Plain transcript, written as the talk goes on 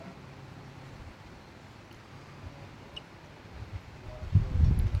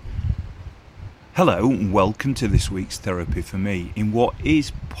Hello and welcome to this week's Therapy for Me in what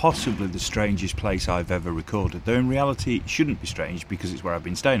is possibly the strangest place I've ever recorded, though in reality it shouldn't be strange because it's where I've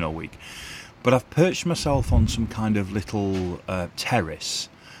been staying all week. But I've perched myself on some kind of little terrace.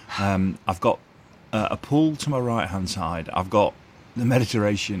 I've got a pool to my right hand side. I've got the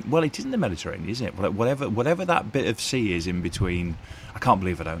Mediterranean. Well, it isn't the Mediterranean, is it? Whatever that bit of sea is in between. I can't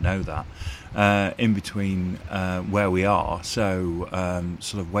believe I don't know that. In between where we are, so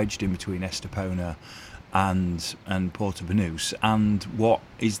sort of wedged in between Estepona and Porto Banús, and what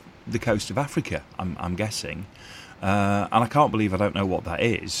is the coast of Africa, I'm guessing. And I can't believe I don't know what that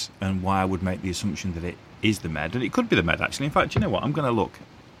is and why I would make the assumption that it is the Med. And it could be the Med, actually. In fact, you know what? I'm going to look.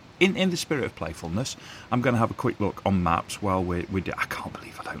 In the spirit of playfulness, I'm going to have a quick look on maps while we're I can't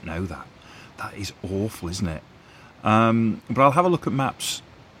believe I don't know that. That is awful, isn't it? But I'll have a look at maps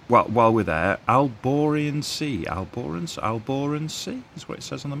while we're there. Alboran Sea is what it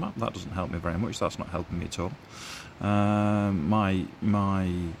says on the map. That doesn't help me very much. That's not helping me at all. My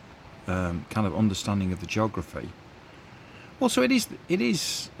kind of understanding of the geography. Well, so it is.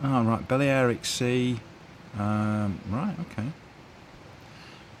 Oh, right, Balearic Sea. Right, okay.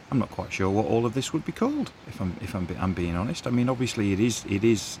 I'm not quite sure what all of this would be called, if I'm being honest. I mean, obviously it is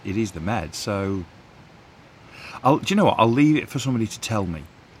the Med. So, do you know what? I'll leave it for somebody to tell me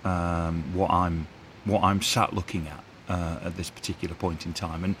what I'm sat looking at this particular point in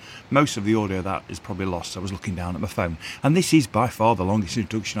time. And most of the audio of that is probably lost. I was looking down at my phone, and this is by far the longest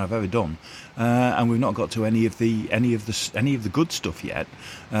introduction I've ever done. And we've not got to any of the good stuff yet.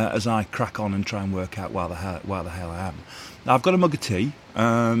 As I crack on and try and work out where the hell I am. Now, I've got a mug of tea,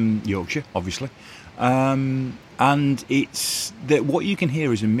 Yorkshire, obviously, and it's that what you can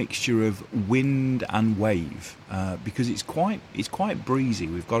hear is a mixture of wind and wave because it's quite breezy.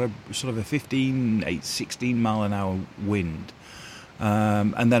 We've got a sort of a 16 mile an hour wind,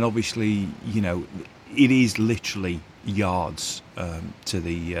 and then obviously it is literally yards to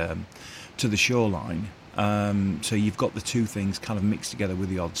the shoreline. So you've got the two things kind of mixed together with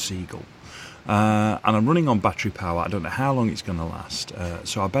the odd seagull. And I'm running on battery power. I don't know how long it's going to last,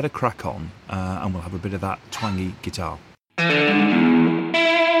 so I better crack on and we'll have a bit of that twangy guitar.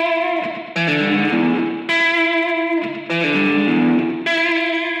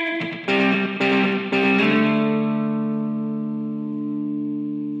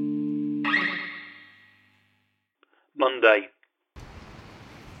 Monday.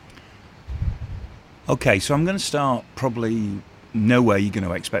 Okay, so I'm going to start probably nowhere you're going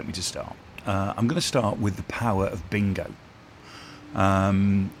to expect me to start. I'm going to start with the power of bingo.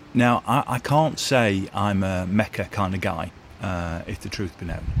 Now, I can't say I'm a Mecca kind of guy, if the truth be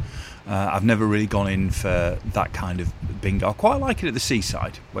known. I've never really gone in for that kind of bingo. I quite like it at the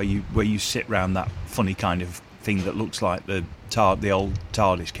seaside, where you sit round that funny kind of thing that looks like the old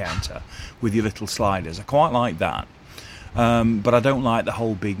TARDIS counter with your little sliders. I quite like that. But I don't like the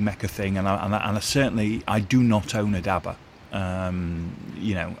whole big Mecca thing, and I certainly do not own a dabber.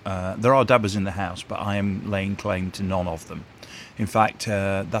 There are dabbers in the house, but I am laying claim to none of them. In fact,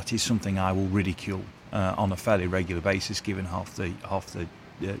 that is something I will ridicule on a fairly regular basis, given half the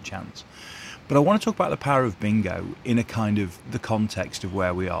chance. But I want to talk about the power of bingo in a kind of the context of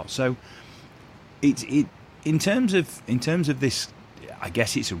where we are. So, in terms of this. I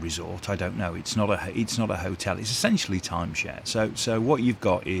guess it's a resort. I don't know. It's not a hotel. It's essentially timeshare. So what you've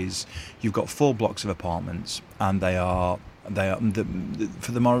got is you've got 4 blocks of apartments, and they are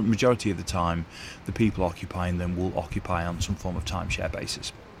for the majority of the time, the people occupying them will occupy on some form of timeshare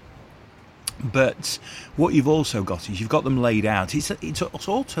basis. But what you've also got is you've got them laid out. It's a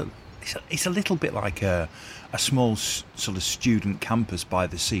little bit like a small sort of student campus by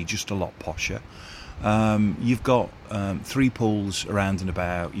the sea, just a lot posher. You've got 3 pools around and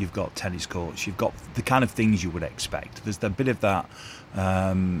about. You've got tennis courts. You've got the kind of things you would expect. There's a bit of that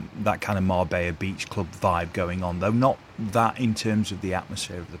kind of Marbella Beach Club vibe going on, though not that in terms of the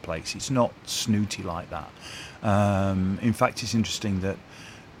atmosphere of the place. It's not snooty like that. In fact, it's interesting that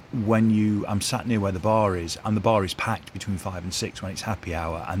I'm sat near where the bar is, and the bar is packed between 5 and 6 when it's happy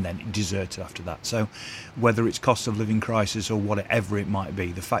hour, and then deserted after that. So whether it's cost of living crisis or whatever it might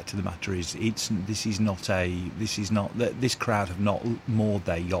be, the fact of the matter is this crowd have not moored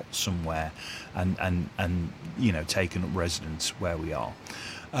their yachts somewhere and taken up residence where we are.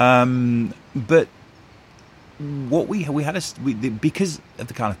 But what we had because of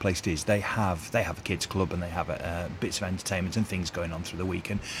the kind of place it is, they have a kids club, and they have bits of entertainment and things going on through the week.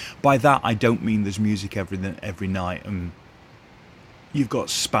 And by that I don't mean there's music every night and you've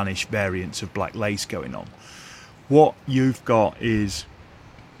got Spanish variants of Black Lace going on. What you've got is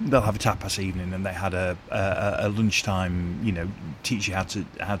they'll have a tapas evening, and they had a lunchtime, teach you how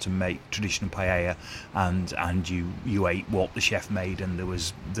to make traditional paella, and you ate what the chef made, and there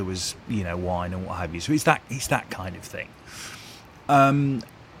was wine and what have you. So it's that kind of thing.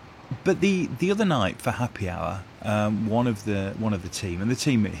 But the other night for happy hour, one of the team, and the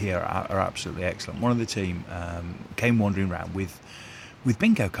team here are absolutely excellent. One of the team came wandering around with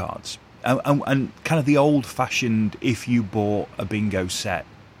bingo cards, and kind of the old-fashioned, if you bought a bingo set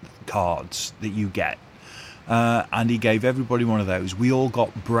cards that you get, and he gave everybody one of those. We all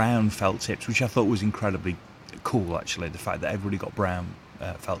got brown felt tips, which I thought was incredibly cool, actually, the fact that everybody got brown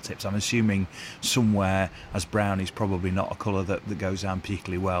felt tips. I'm assuming somewhere, as brown is probably not a colour that goes down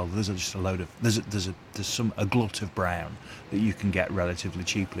particularly well, there's just a load of there's a glut of brown that you can get relatively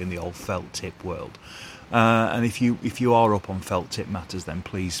cheaply in the old felt tip world. And if you are up on felt tip matters, then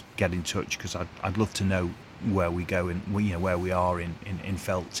please get in touch, because I'd love to know where we go and where we are in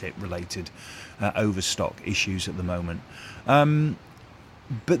felt tip related overstock issues at the moment.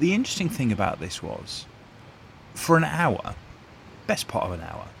 But the interesting thing about this was, for an hour, best part of an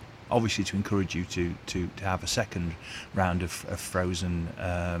hour, obviously to encourage you to have a second round of frozen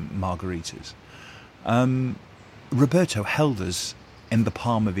margaritas, Roberto held us in the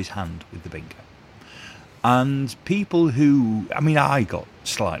palm of his hand with the bingo. And people who, I got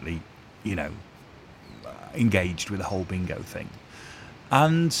slightly, engaged with the whole bingo thing.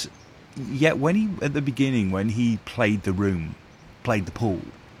 And yet at the beginning, when he played the pool,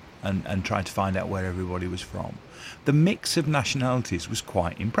 and tried to find out where everybody was from, the mix of nationalities was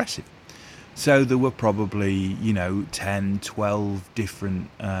quite impressive. So there were probably 10, 12 different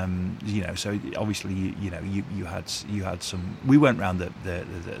so obviously you had some. We went around the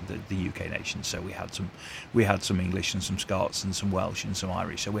UK nations, so we had some English and some Scots and some Welsh and some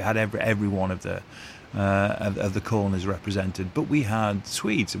Irish. So we had every one of the corners represented. But we had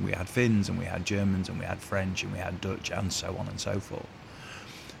Swedes, and we had Finns, and we had Germans, and we had French, and we had Dutch, and so on and so forth.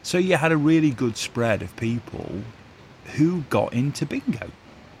 So you had a really good spread of people who got into bingo.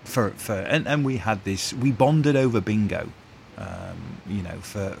 And we had this. We bonded over bingo,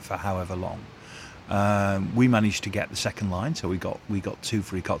 for however long. We managed to get the second line, so we got 2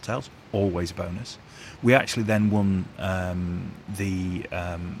 free cocktails, always a bonus. We actually then won the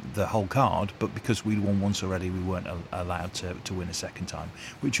whole card, but because we'd won once already, we weren't allowed to win a second time,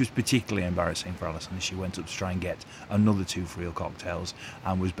 which was particularly embarrassing for Alison. She went up to try and get another 2 free cocktails,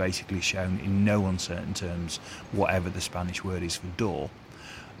 and was basically shown in no uncertain terms whatever the Spanish word is for door.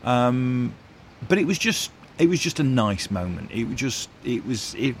 But it was just a nice moment. It was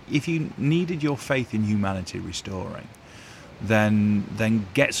if you needed your faith in humanity restoring, then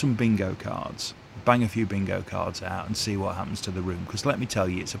get some bingo cards, bang a few bingo cards out, and see what happens to the room. Because let me tell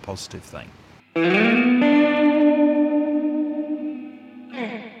you, it's a positive thing.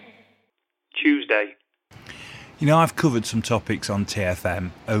 Tuesday. I've covered some topics on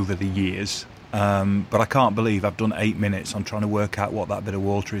TFM over the years. But I can't believe I've done 8 minutes on trying to work out what that bit of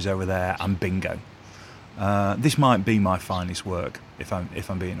water is over there, and bingo. This might be my finest work, if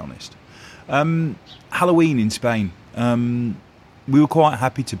I'm being honest. Halloween in Spain. We were quite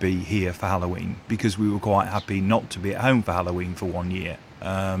happy to be here for Halloween, because we were quite happy not to be at home for Halloween for 1 year.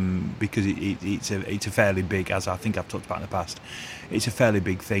 Because it's a fairly big, as I think I've talked about in the past, it's a fairly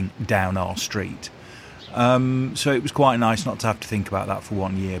big thing down our street. So it was quite nice not to have to think about that for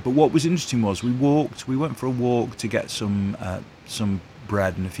 1 year. But what was interesting was we went for a walk to get some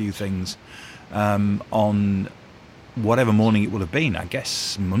bread and a few things on whatever morning it would have been, I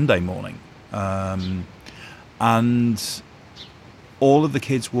guess Monday morning. And all of the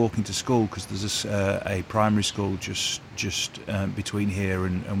kids walking to school, because there's a primary school just between here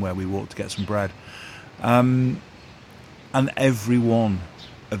and where we walked to get some bread. And every one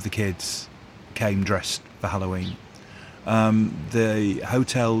of the kids came dressed for Halloween. The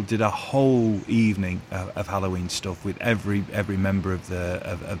hotel did a whole evening of Halloween stuff with every member of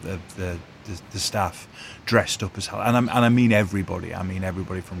the staff dressed up as Halloween, and I mean everybody. I mean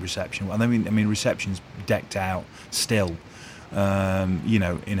everybody from reception. And I mean reception's decked out still, with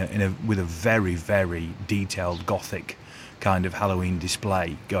a very, very detailed Gothic kind of Halloween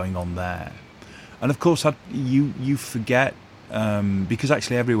display going on there. And of course, you forget, because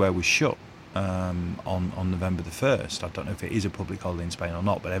actually everywhere was shut. On November the 1st. I don't know if it is a public holiday in Spain or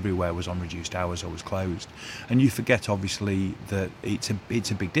not, but everywhere was on reduced hours or was closed. And you forget, obviously, that it's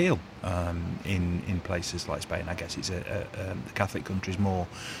a big deal in places like Spain. I guess it's the Catholic countries more,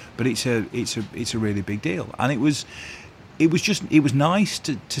 but it's a really big deal. And it was nice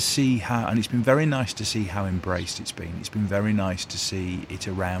to see how, and it's been very nice to see how embraced it's been. It's been very nice to see it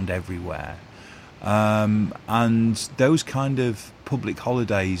around everywhere. And those kind of public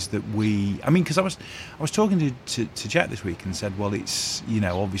holidays that because I was talking to Jack this week and said, well, it's,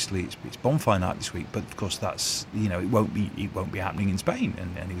 obviously it's bonfire night this week, but of course that's, it won't be happening in Spain.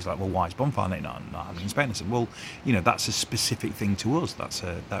 And he was like, well, why is bonfire night not happening in Spain? I said, well, that's a specific thing to us.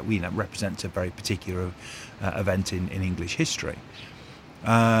 That represents a very particular event in English history.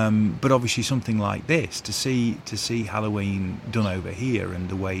 But obviously something like this, to see Halloween done over here and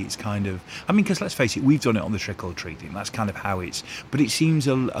the way it's kind of, because let's face it, we've done it on the trick or treating. That's kind of how but it seems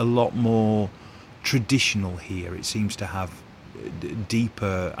a lot more traditional here. It seems to have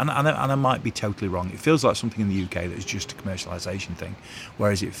deeper, and I might be totally wrong. It feels like something in the UK that's just a commercialisation thing,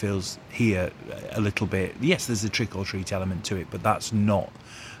 whereas it feels here a little bit. Yes, there's a trick or treat element to it, but that's not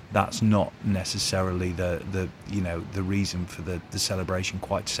necessarily the reason for the celebration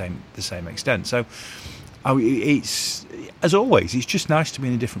quite to the same extent. So it's, as always, it's just nice to be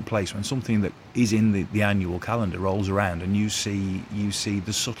in a different place when something that is in the annual calendar rolls around and you see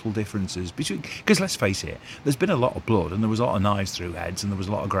the subtle differences between, because let's face it, there's been a lot of blood and there was a lot of knives through heads and there was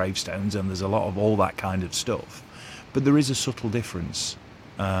a lot of gravestones and there's a lot of all that kind of stuff, but there is a subtle difference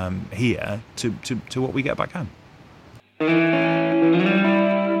here to what we get back home.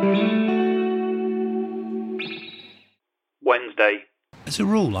 Wednesday. As a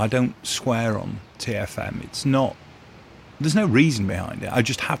rule, I don't swear on TFM. There's no reason behind it. I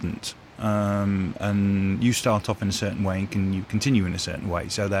just haven't. And you start off in a certain way and you continue in a certain way.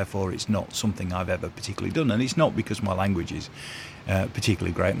 So therefore, it's not something I've ever particularly done. And it's not because my language is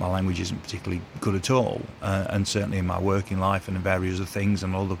particularly great. My language isn't particularly good at all. And certainly in my working life and in various other things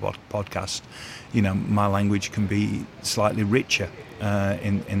and all the podcasts, my language can be slightly richer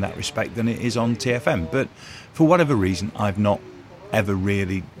in that respect than it is on TFM. But for whatever reason, I've not ever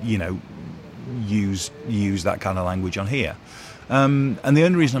really, use that kind of language on here. And the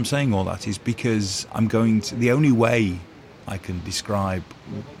only reason I'm saying all that is because the only way I can describe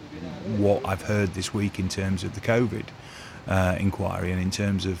what I've heard this week in terms of the COVID inquiry and in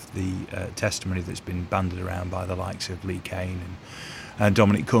terms of the testimony that's been banded around by the likes of Lee Kane and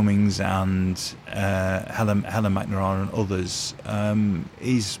Dominic Cummings and Helen McNamara and others,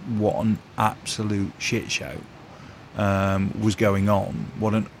 is what an absolute shit show was going on.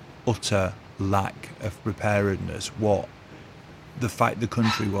 What an utter lack of preparedness. What the fact the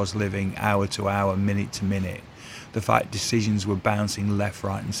country was living hour to hour, minute to minute. The fact decisions were bouncing left,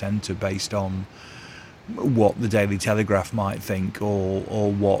 right and centre based on what the Daily Telegraph might think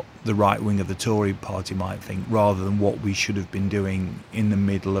or what the right wing of the Tory party might think, rather than what we should have been doing in the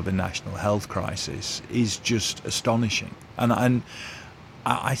middle of a national health crisis, is just astonishing. And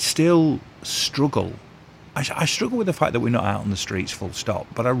I still struggle. I struggle with the fact that we're not out on the streets full stop,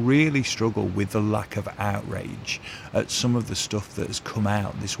 but I really struggle with the lack of outrage at some of the stuff that has come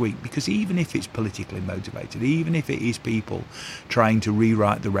out this week, because even if it's politically motivated, even if it is people trying to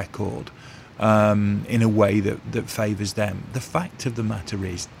rewrite the record in a way that favours them, the fact of the matter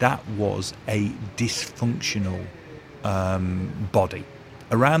is that was a dysfunctional body.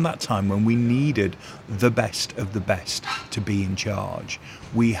 Around that time when we needed the best of the best to be in charge,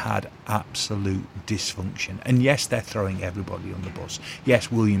 we had absolute dysfunction. And yes, they're throwing everybody on the bus.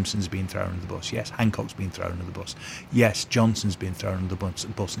 Yes, Williamson's been thrown under the bus. Yes, Hancock's been thrown under the bus. Yes, Johnson's been thrown under the bus.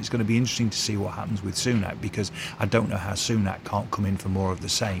 And it's going to be interesting to see what happens with Sunak, because I don't know how Sunak can't come in for more of the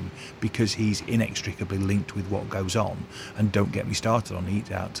same, because he's inextricably linked with what goes on. And don't get me started on Eat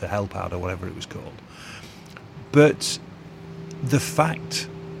Out to Help Out or whatever it was called. But the fact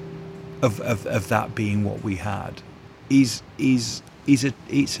of that being what we had it's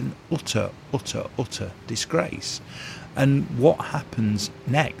an utter disgrace. And what happens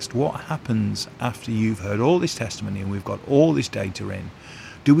next? What happens after you've heard all this testimony and we've got all this data in?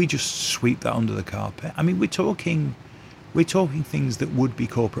 Do we just sweep that under the carpet? I mean, we're talking things that would be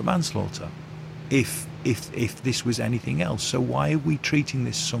corporate manslaughter if this was anything else. So why are we treating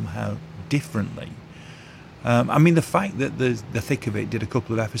this somehow differently? The fact that the Thick of It did a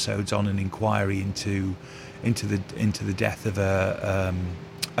couple of episodes on an inquiry into the death of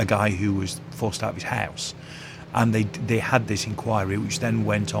a guy who was forced out of his house, and they had this inquiry which then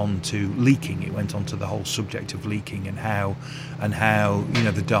went on to leaking. It went on to the whole subject of leaking and how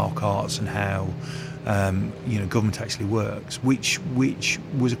the dark arts and how government actually works, which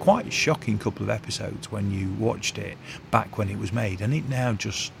was a quite shocking couple of episodes when you watched it back when it was made, and it now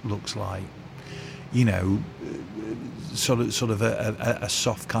just looks like sort of a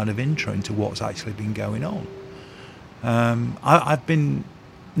soft kind of intro into what's actually been going on. I've been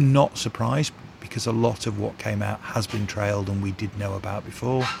not surprised, because a lot of what came out has been trailed and we did know about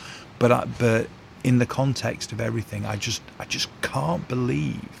before. But in the context of everything, I just can't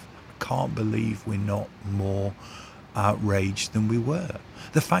believe can't believe we're not more outraged than we were.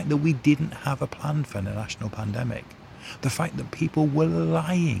 The fact that we didn't have a plan for a national pandemic. The fact that people were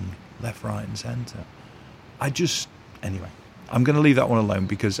lying left, right and centre. Anyway, I'm going to leave that one alone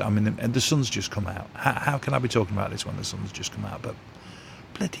because the sun's just come out. How can I be talking about this when the sun's just come out? But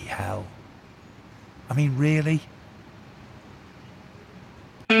bloody hell. I mean, really?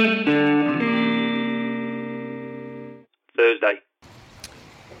 Thursday.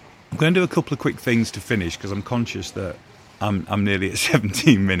 I'm going to do a couple of quick things to finish because I'm conscious that I'm nearly at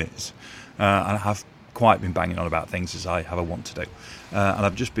 17 minutes and I have quite been banging on about things as I have a want to do. And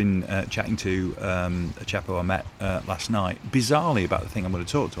I've just been chatting to a chap who I met last night, bizarrely about the thing I'm going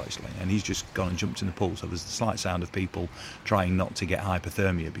to talk to actually, and he's just gone and jumped in the pool, so there's the slight sound of people trying not to get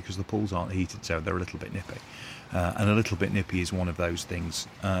hypothermia because the pools aren't heated, so they're a little bit nippy. And a little bit nippy is one of those things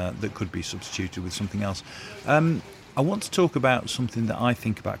that could be substituted with something else. I want to talk about something that I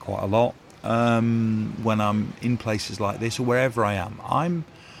think about quite a lot when I'm in places like this or wherever I am.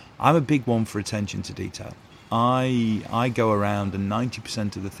 I'm a big one for attention to detail. I go around and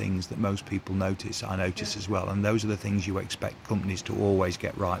 90% of the things that most people notice, I notice as well. And those are the things you expect companies to always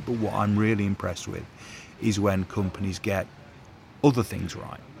get right. But what I'm really impressed with is when companies get other things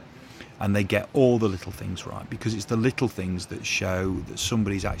right. And they get all the little things right, because it's the little things that show that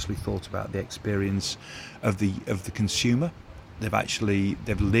somebody's actually thought about the experience of the consumer.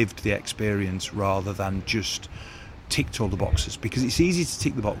 They've lived the experience rather than just ticked all the boxes, because it's easy to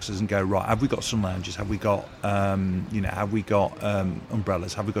tick the boxes and go, right, have we got sun lounges, have we got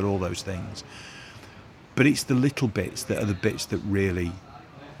umbrellas, have we got all those things? But it's the little bits that are the bits that really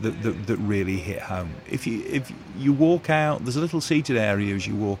really hit home. If you walk out, there's a little seated area as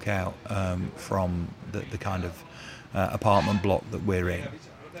you walk out from the kind of apartment block that we're in,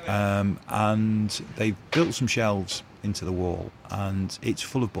 and they've built some shelves into the wall, and it's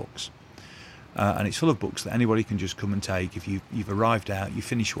full of books. And it's full of books that anybody can just come and take. If you've arrived out, you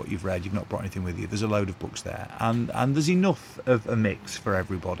finish what you've read, you've not brought anything with you, there's a load of books there. And there's enough of a mix for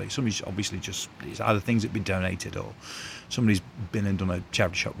everybody. Somebody's obviously it's either things that have been donated or somebody's been and done a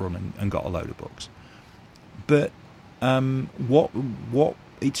charity shop run and got a load of books. But what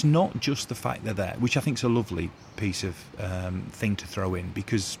it's not just the fact they're there, which I think is a lovely piece of thing to throw in,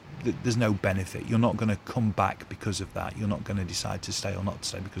 because there's no benefit. You're not going to come back because of that. You're not going to decide to stay or not to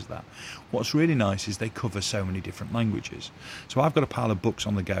stay because of that. What's really nice is they cover so many different languages. So I've got a pile of books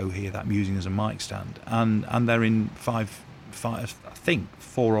on the go here that I'm using as a mic stand, and they're in four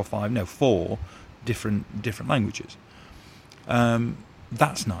different languages.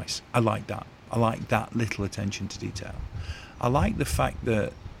 That's nice. I like that. I like that little attention to detail. I like the fact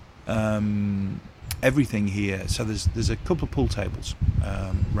that everything here, so there's a couple of pool tables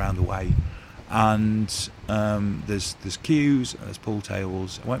round the way, and there's queues and there's pool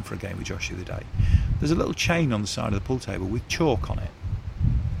tables. I went for a game with Josh the other day. There's a little chain on the side of the pool table with chalk on it.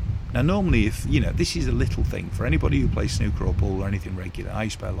 Now normally, if this is a little thing for anybody who plays snooker or pool or anything regular. I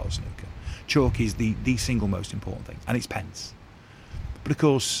used to play a lot of snooker. Chalk is the single most important thing, and it's pence. But of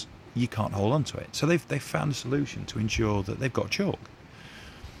course you can't hold on to it, so they've found a solution to ensure that they've got chalk.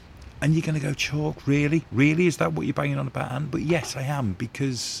 And you're going to go, chalk? Really? Is that what you're banging on about, Anne? But yes, I am,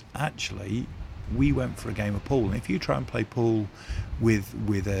 because actually we went for a game of pool, and if you try and play pool with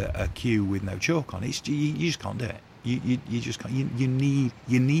a cue with no chalk on it, you just can't do it. You just can't. You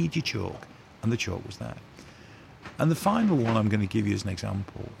need your chalk, and the chalk was there. And the final one I'm going to give you as an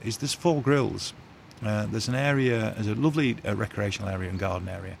example is there's 4 grills. There's a lovely recreational area and garden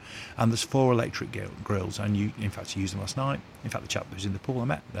area, and there's 4 electric grills, and you used them last night. In fact, the chap that was in the pool I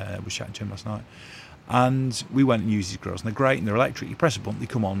met was chatting to him last night, and we went and used these grills, and they're great, and they're electric. You press a button, they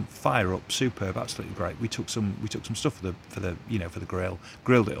come on, fire up, superb, absolutely great. We took some stuff for the grill,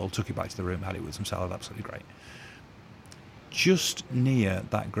 grilled it all, took it back to the room, had it with some salad, absolutely great. Just near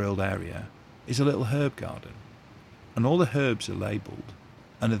that grilled area is a little herb garden, and all the herbs are labelled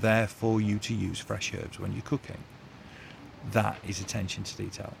and are there for you to use fresh herbs when you're cooking. That is attention to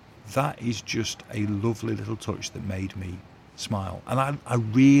detail. That is just a lovely little touch that made me smile, and I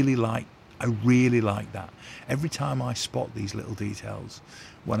really like that. Every time I spot these little details,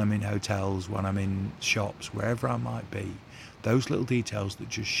 when I'm in hotels, when I'm in shops, wherever I might be, those little details that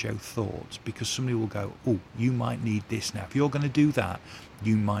just show thought, because somebody will go, oh, you might need this now. If you're going to do that,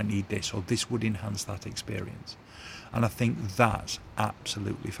 you might need this, or this would enhance that experience. And I think that's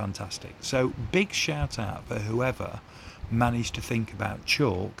absolutely fantastic. So big shout out for whoever managed to think about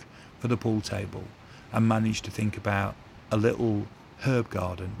chalk for the pool table and managed to think about a little herb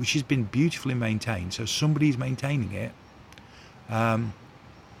garden, which has been beautifully maintained. So somebody's maintaining it. A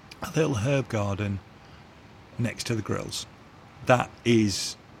little herb garden next to the grills. That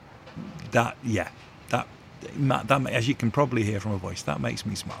is that as you can probably hear from my voice, that makes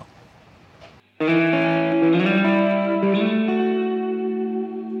me smile.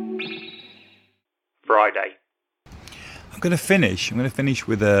 Friday. I'm going to finish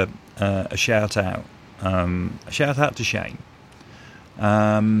with a shout out. A shout out to Shane.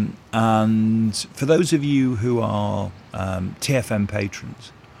 And for those of you who are TFM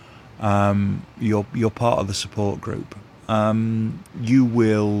patrons, you're part of the support group. You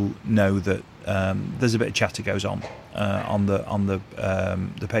will know that there's a bit of chatter goes on the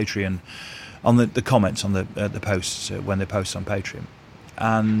Patreon, on the comments on the posts when they post on Patreon.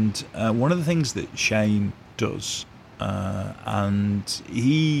 And one of the things that Shane does, and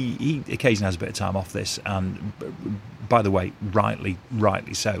he occasionally has a bit of time off this, and by the way, rightly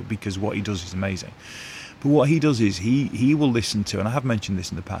so, because what he does is amazing. But what he does is he will listen to, and I have mentioned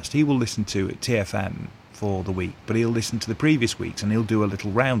this in the past, he will listen to TFM for the week, but he'll listen to the previous weeks and he'll do a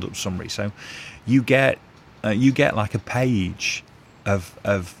little roundup summary. So you get like a page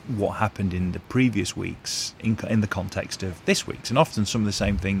of what happened in the previous weeks in the context of this week's, and often some of the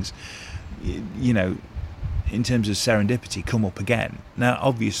same things, you know, in terms of serendipity, come up again. Now,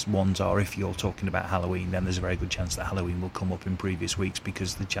 obvious ones are, if you're talking about Halloween, then there's a very good chance that Halloween will come up in previous weeks,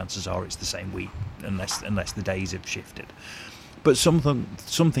 because the chances are it's the same week, unless the days have shifted. But some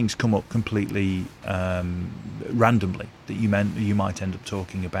things come up completely randomly, that you might end up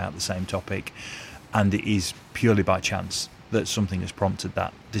talking about the same topic, and it is purely by chance that something has prompted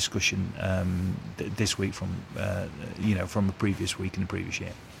that discussion this week from a previous week in the previous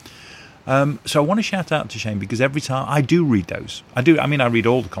year. So I want to shout out to Shane, because every time I do read those, I read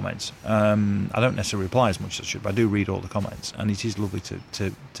all the comments. I don't necessarily reply as much as I should, but I do read all the comments, and it is lovely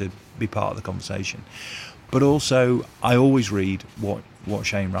to be part of the conversation. But also, I always read what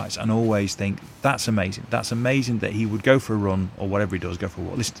Shane writes, and always think, that's amazing. That's amazing that he would go for a run, or whatever he does, go for a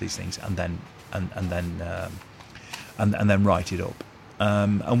walk, listen to these things, and then write it up.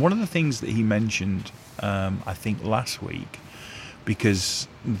 And one of the things that he mentioned, I think last week, because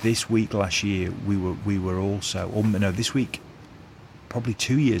this week last year we were also, or no, this week, probably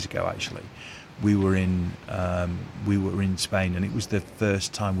 2 years ago actually, we were in Spain, and it was the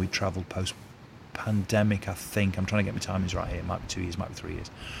first time we'd travelled post pandemic. I think I'm trying to get my timings right here. It might be 2 years, might be 3 years.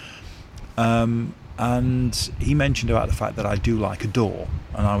 And he mentioned about the fact that I do like a door,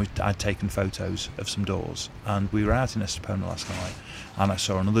 and I'd taken photos of some doors, and we were out in Estepona last night, and I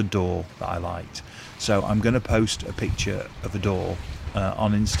saw another door that I liked. So I'm going to post a picture of a door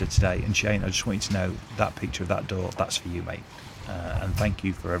on Insta today. And Shane, I just want you to know, that picture of that door, that's for you, mate. And thank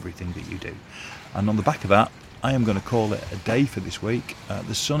you for everything that you do. And on the back of that, I am going to call it a day for this week.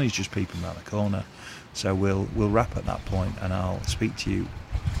 The sun is just peeping around the corner, so we'll wrap at that point, and I'll speak to you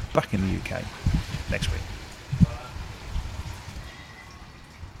back in the UK next week.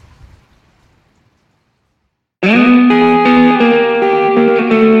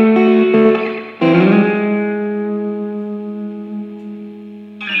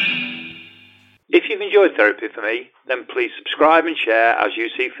 If you've enjoyed Therapy for Me, then please subscribe and share as you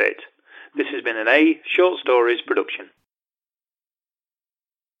see fit. This has been an A Short Stories production.